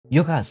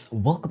Yo guys,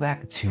 welcome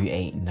back to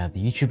another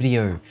YouTube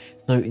video.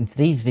 So in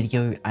today's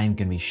video, I'm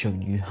going to be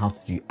showing you how to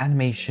do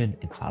animation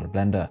inside of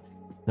Blender.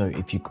 So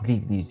if you're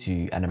completely new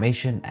to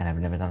animation and have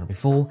never done it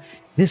before,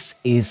 this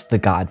is the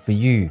guide for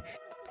you.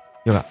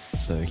 Yo guys,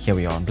 so here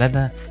we are in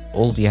Blender.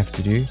 All you have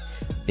to do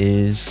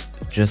is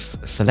just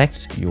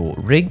select your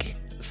rig.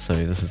 So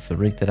this is the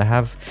rig that I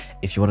have.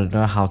 If you want to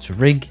know how to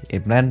rig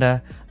in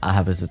Blender, I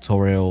have a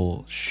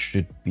tutorial,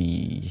 should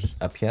be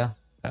up here.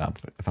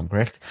 If I'm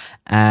correct,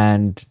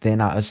 and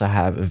then I also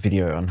have a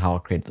video on how I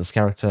create this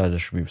character. I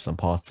just removed some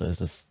parts so it's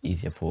just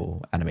easier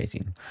for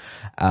animating.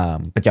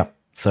 But yeah,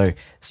 so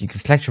you can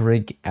select your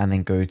rig and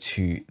then go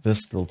to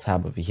this little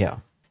tab over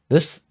here.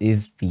 This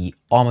is the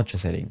armature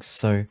settings.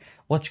 So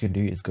what you can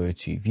do is go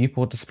to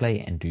viewport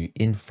display and do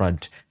in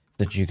front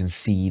so that you can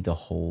see the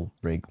whole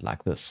rig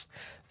like this.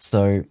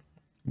 So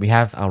we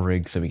have our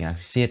rig so we can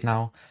actually see it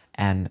now.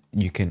 And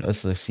you can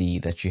also see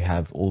that you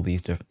have all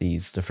these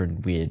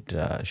different weird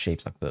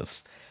shapes like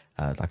this,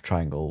 like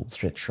triangle,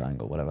 stretch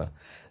triangle, whatever.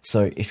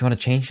 So if you want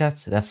to change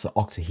that, that's the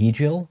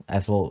octahedral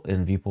as well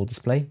in viewport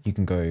display. You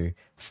can go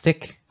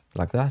stick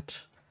like that,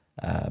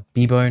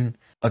 B-bone.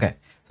 Okay,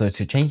 so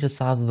to change the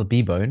size of the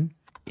B-bone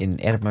in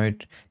edit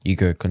mode, you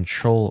go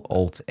Control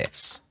Alt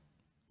S,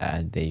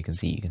 and there you can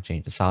see you can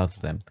change the size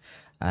of them.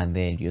 And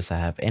then you also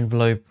have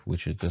envelope,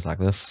 which is just like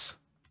this.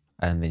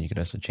 And then you can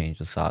also change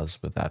the size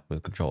with that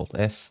with Control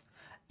S,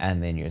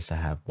 and then you also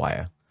have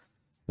wire.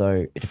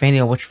 So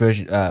depending on which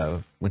version,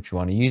 which you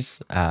want to use,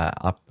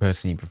 I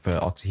personally prefer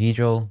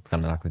octahedral,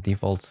 kind of like the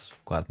default, it's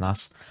quite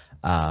nice.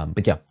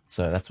 But yeah,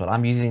 so that's what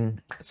I'm using.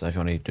 So if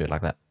you want to do it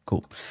like that,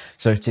 cool.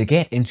 So to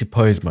get into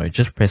pose mode,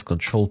 just press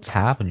Control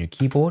Tab on your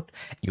keyboard.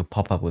 You'll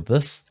pop up with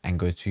this and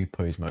go to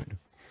pose mode.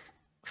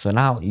 So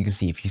now you can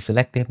see if you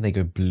select them, they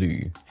go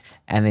blue.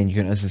 And then you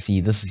can also see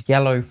this is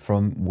yellow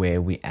from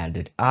where we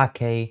added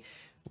RK,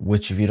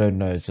 which if you don't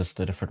know is just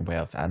a different way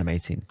of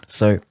animating.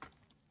 So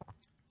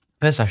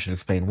first I should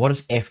explain what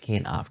is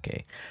FK and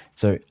RK.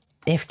 So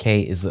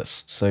FK is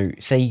this. So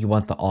say you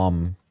want the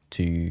arm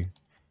to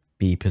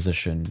be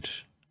positioned.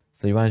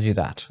 So you want to do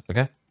that,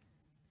 okay?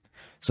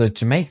 So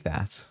to make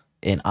that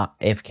in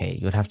FK,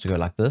 you would have to go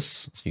like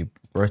this. So you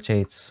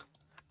rotate,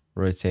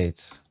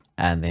 rotate,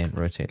 and then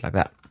rotate like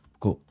that.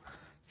 Cool.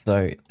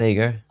 So there you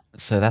go.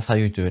 So that's how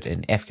you do it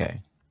in FK.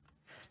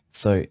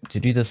 So to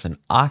do this in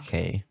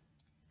RK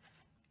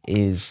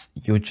is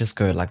you'll just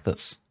go like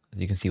this,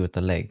 as you can see with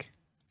the leg.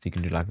 So you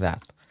can do like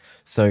that.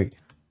 So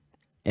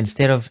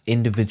instead of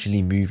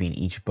individually moving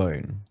each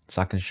bone,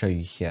 so I can show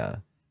you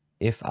here,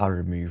 if I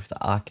remove the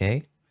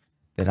RK,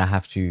 then I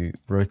have to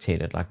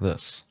rotate it like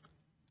this.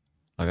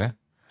 Okay?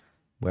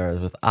 Whereas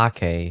with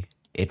RK,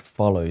 it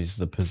follows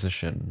the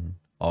position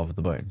of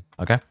the bone.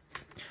 Okay?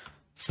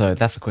 So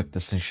that's a quick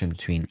distinction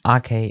between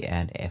RK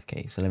and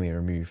FK. So let me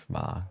remove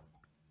my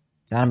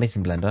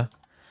animating Blender.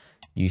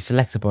 You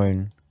select a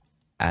bone,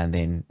 and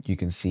then you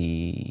can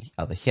see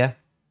either here,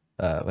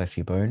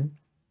 actually bone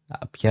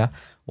up here,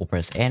 or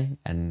press N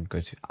and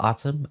go to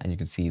item, and you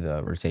can see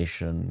the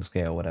rotation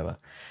scale, whatever.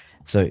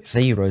 So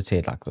say you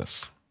rotate like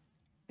this,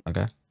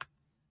 okay,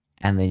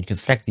 and then you can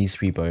select these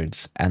three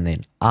bones, and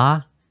then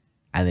R,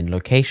 and then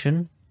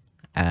location,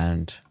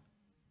 and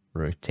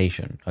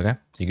rotation. Okay,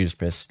 so you can just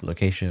press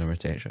location and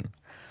rotation,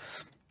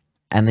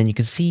 and then you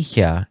can see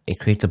here it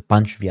creates a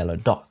bunch of yellow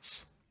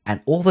dots,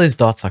 and all those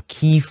dots are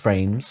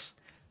keyframes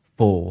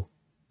for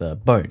the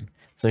bone.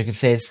 So you can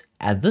say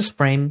at this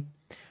frame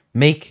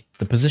make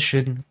the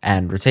position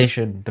and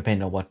rotation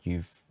depending on what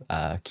you've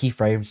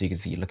keyframed. So you can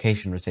see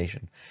location,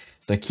 rotation.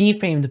 So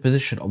keyframe the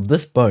position of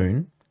this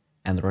bone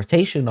and the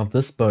rotation of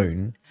this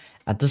bone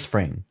at this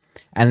frame,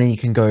 and then you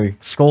can go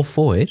scroll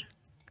forward.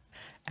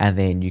 And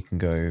then you can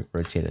go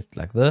rotate it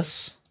like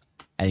this,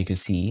 and you can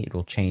see it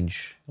will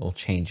change. It'll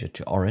change it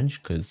to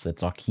orange because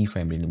it's not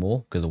keyframed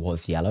anymore because it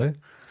was yellow.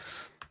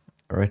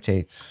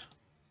 Rotate,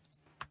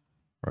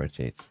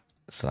 rotate,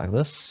 so like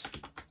this,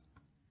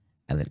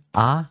 and then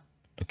R,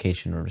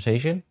 location and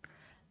rotation,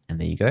 and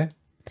there you go.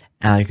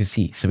 And you can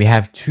see, so we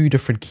have two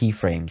different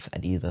keyframes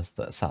at either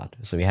side.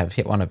 So we have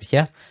one over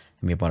here,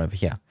 and we have one over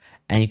here,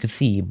 and you can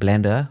see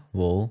Blender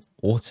will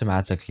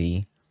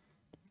automatically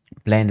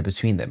blend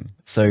between them.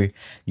 So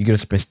you can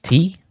just press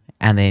T,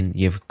 and then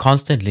you have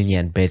constant, linear,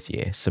 and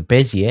Bezier. So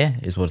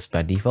Bezier is what's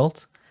by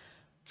default.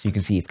 So you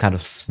can see it's kind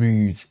of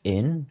smooth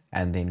in,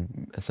 and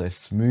then so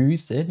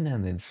smooth in,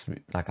 and then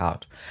smooth like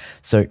out.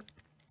 So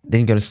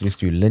then you go to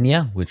just do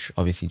linear, which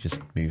obviously just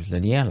moves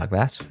linear like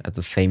that at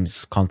the same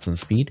constant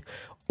speed,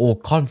 or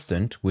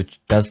constant,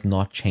 which does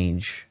not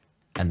change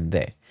and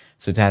there.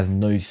 So it has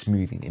no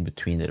smoothing in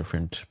between the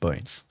different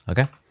bones.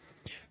 Okay,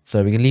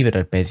 so we can leave it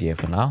at Bezier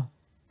for now.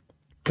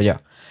 But yeah,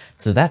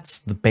 so that's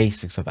the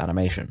basics of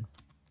animation.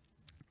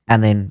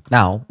 And then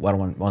now what I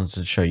wanted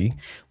to show you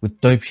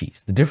with dope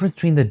sheets. The difference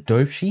between the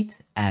dope sheet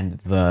and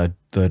the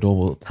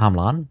normal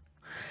timeline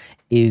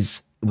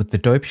is with the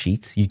dope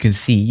sheet, you can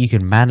see you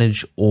can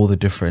manage all the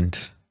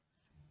different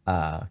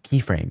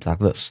keyframes like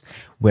this.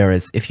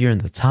 Whereas if you're in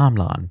the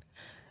timeline,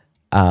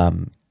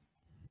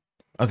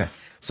 Okay,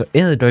 so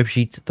in the dope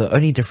sheet, the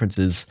only difference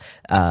is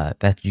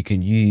that you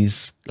can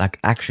use like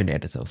action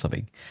editor or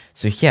something.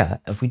 So here,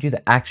 if we do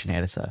the action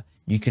editor,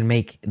 you can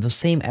make the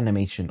same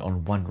animation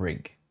on one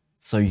rig.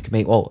 So you can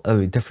make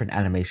different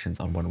animations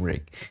on one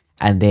rig,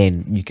 and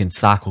then you can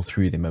cycle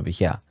through them over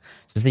here.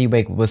 So say you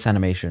make this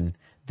animation,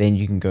 then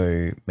you can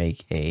go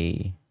make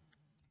a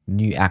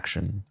new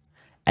action,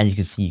 and you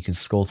can see you can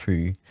scroll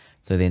through.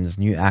 So then there's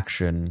new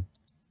action,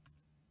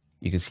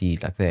 you can see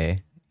like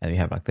there, and we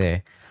have like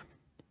there.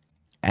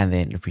 And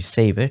then if we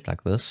save it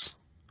like this,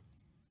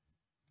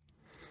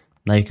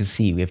 now you can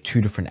see we have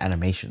two different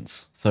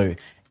animations. So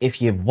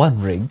if you have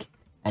one rig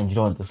and you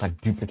don't want to just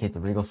like duplicate the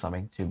rig or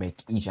something to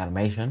make each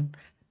animation,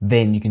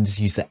 then you can just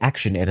use the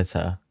action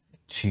editor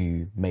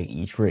to make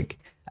each rig.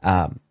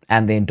 And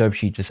then Dope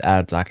Sheet just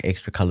adds like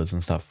extra colors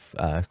and stuff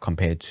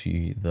compared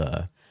to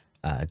the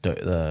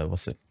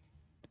the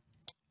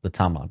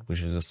timeline,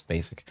 which is just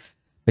basic.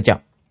 But yeah,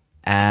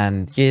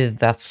 and yeah,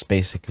 that's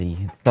basically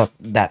not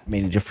that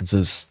many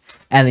differences.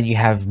 And then you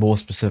have more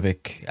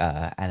specific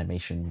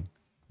animation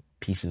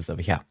pieces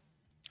over here.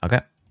 Okay,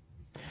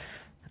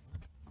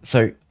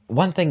 so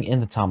one thing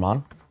in the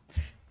timeline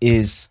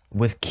is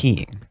with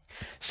keying.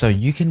 So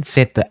you can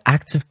set the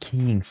active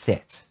keying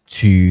set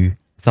to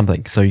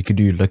something. So you could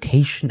do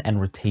location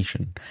and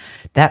rotation.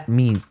 That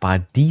means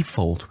by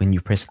default, when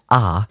you press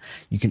R,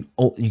 you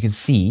can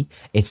see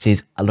it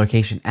says a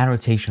location and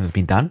rotation has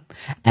been done,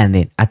 and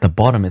then at the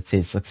bottom it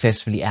says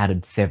successfully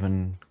added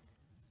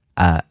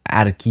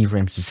added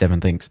keyframes to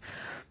 7 things,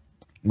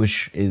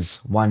 which is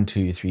 1,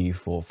 2, 3,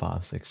 4,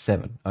 5, 6,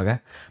 7. Okay,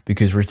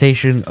 because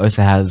rotation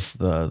also has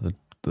the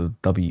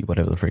W,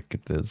 whatever the frick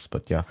it is,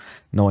 but yeah,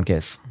 no one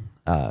cares.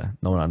 No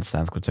one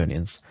understands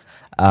quaternions.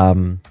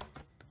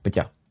 But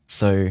yeah,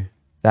 so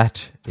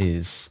that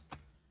is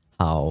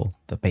how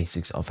the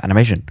basics of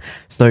animation.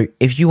 So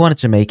if you wanted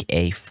to make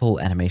a full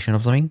animation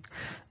of something,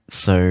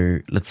 so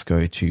let's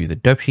go to the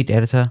dope sheet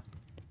editor,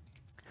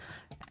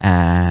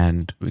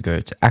 and we go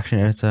to action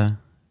editor.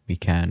 We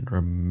can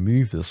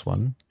remove this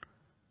one,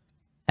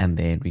 and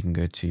then we can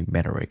go to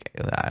meta rig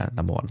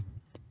number 1.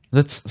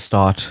 Let's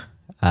start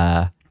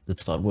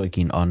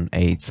working on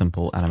a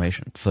simple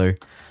animation. So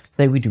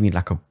say we're doing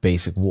like a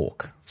basic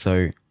walk.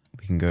 So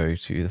we can go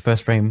to the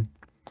first frame,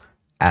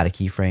 add a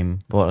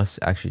keyframe. Well, let's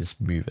actually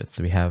just move it.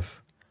 So we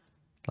have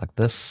like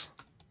this.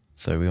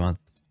 So we want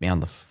me on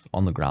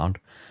the ground.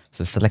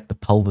 So select the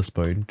pelvis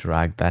bone,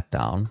 drag that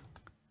down,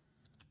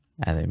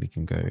 and then we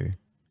can go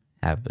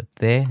have it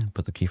there,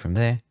 put the keyframe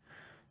there,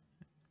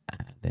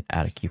 and then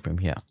add a keyframe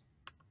here.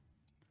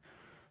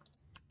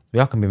 We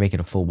are going to be making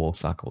a full walk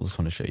cycle. Just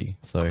want to show you.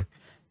 So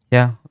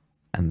yeah,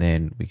 and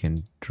then we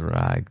can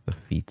drag the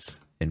feet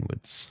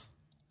inwards.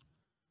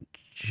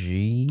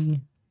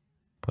 G,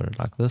 put it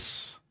like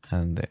this,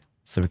 and there.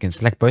 So we can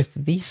select both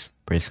of these,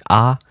 press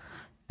R,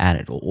 and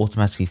it will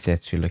automatically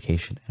set to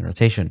location and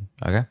rotation.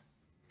 Okay,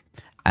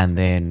 and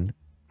then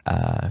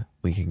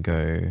we can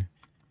go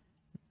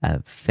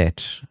and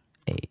set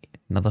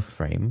another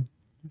frame.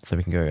 So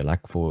we can go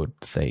like for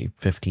say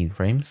 15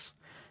 frames,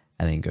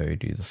 and then go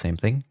do the same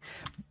thing.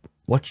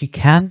 What you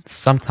can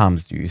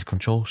sometimes do is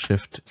Control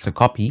Shift, so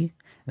copy,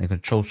 and then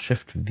Control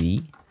Shift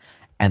V,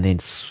 and then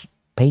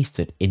paste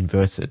it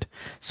inverted.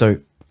 So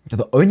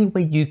the only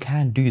way you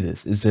can do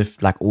this is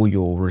if like all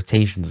your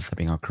rotations or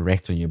something are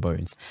correct on your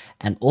bones,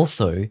 and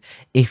also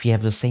if you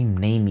have the same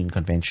naming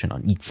convention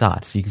on each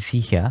side. So you can see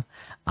here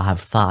I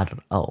have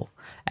thigh.L,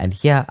 and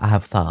here I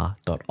have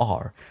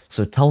thigh.R.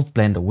 So it tells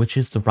Blender which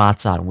is the right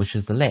side and which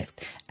is the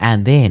left,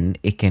 and then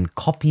it can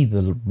copy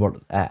the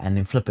and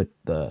then flip it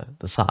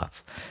the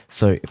sides.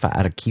 So if I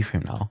add a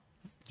keyframe now,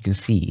 you can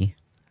see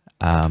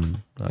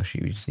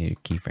actually we just need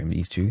to keyframe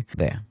these two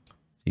there.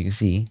 You can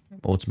see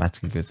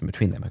automatically goes in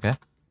between them. Okay,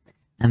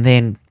 and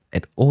then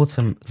it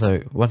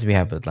so once we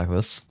have it like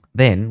this,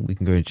 then we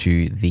can go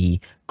to the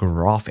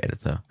graph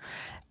editor,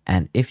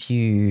 and if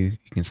you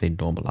can say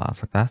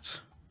normalize like that.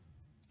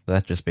 So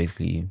that just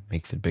basically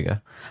makes it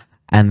bigger,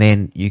 and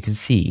then you can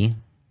see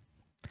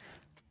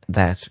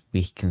that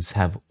we can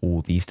have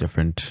all these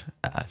different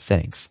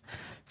settings.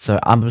 So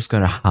I'm just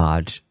going to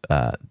hide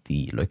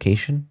the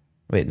location.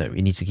 Wait, no,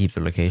 we need to keep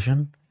the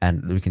location,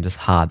 and we can just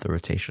hide the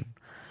rotation.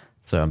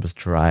 So I'm just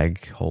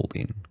drag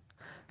holding,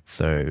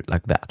 so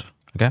like that.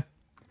 Okay,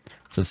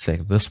 so let's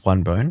take this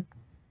one bone,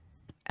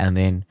 and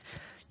then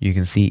you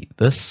can see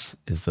this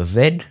is the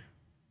Z,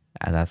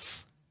 and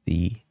that's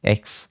the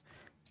X,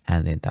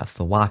 and then that's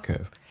the Y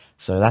curve.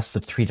 So that's the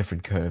 3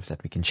 different curves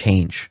that we can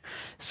change.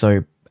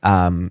 So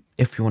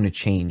if you want to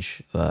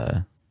change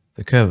the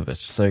curve of it,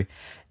 so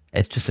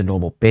it's just a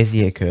normal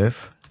Bezier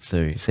curve.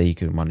 So say you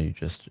could want to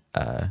just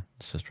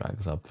let's just drag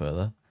this up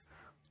further.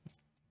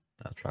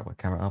 I'll drag my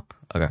camera up.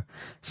 Okay,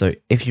 so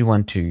if you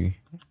want to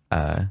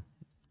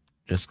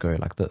just go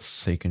like this,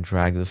 so you can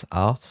drag this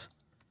out,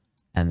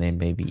 and then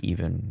maybe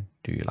even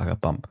do like a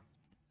bump,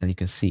 and you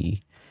can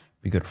see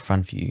we go to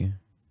front view.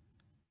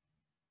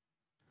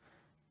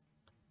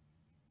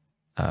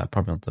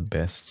 Probably not the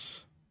best.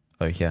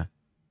 Oh, here.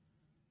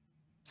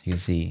 So you can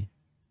see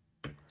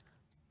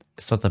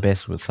it's not the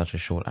best with such a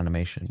short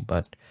animation,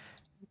 but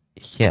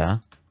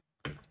here,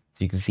 so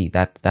you can see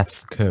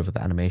that's the curve of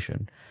the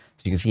animation.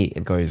 So you can see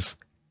it goes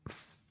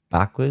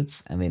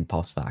backwards and then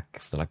pops back,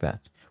 so like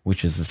that,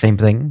 which is the same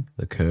thing,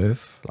 the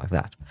curve, like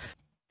that.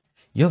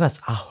 Yo guys,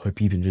 I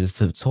hope you've enjoyed this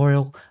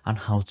tutorial on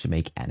how to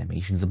make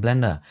animations in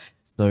Blender.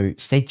 So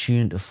stay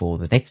tuned for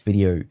the next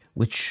video,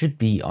 which should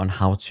be on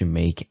how to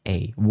make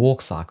a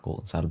walk cycle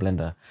inside of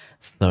Blender.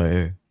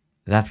 So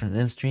that's from the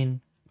end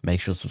screen. Make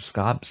sure to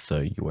subscribe so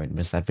you won't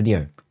miss that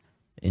video.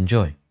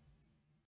 Enjoy.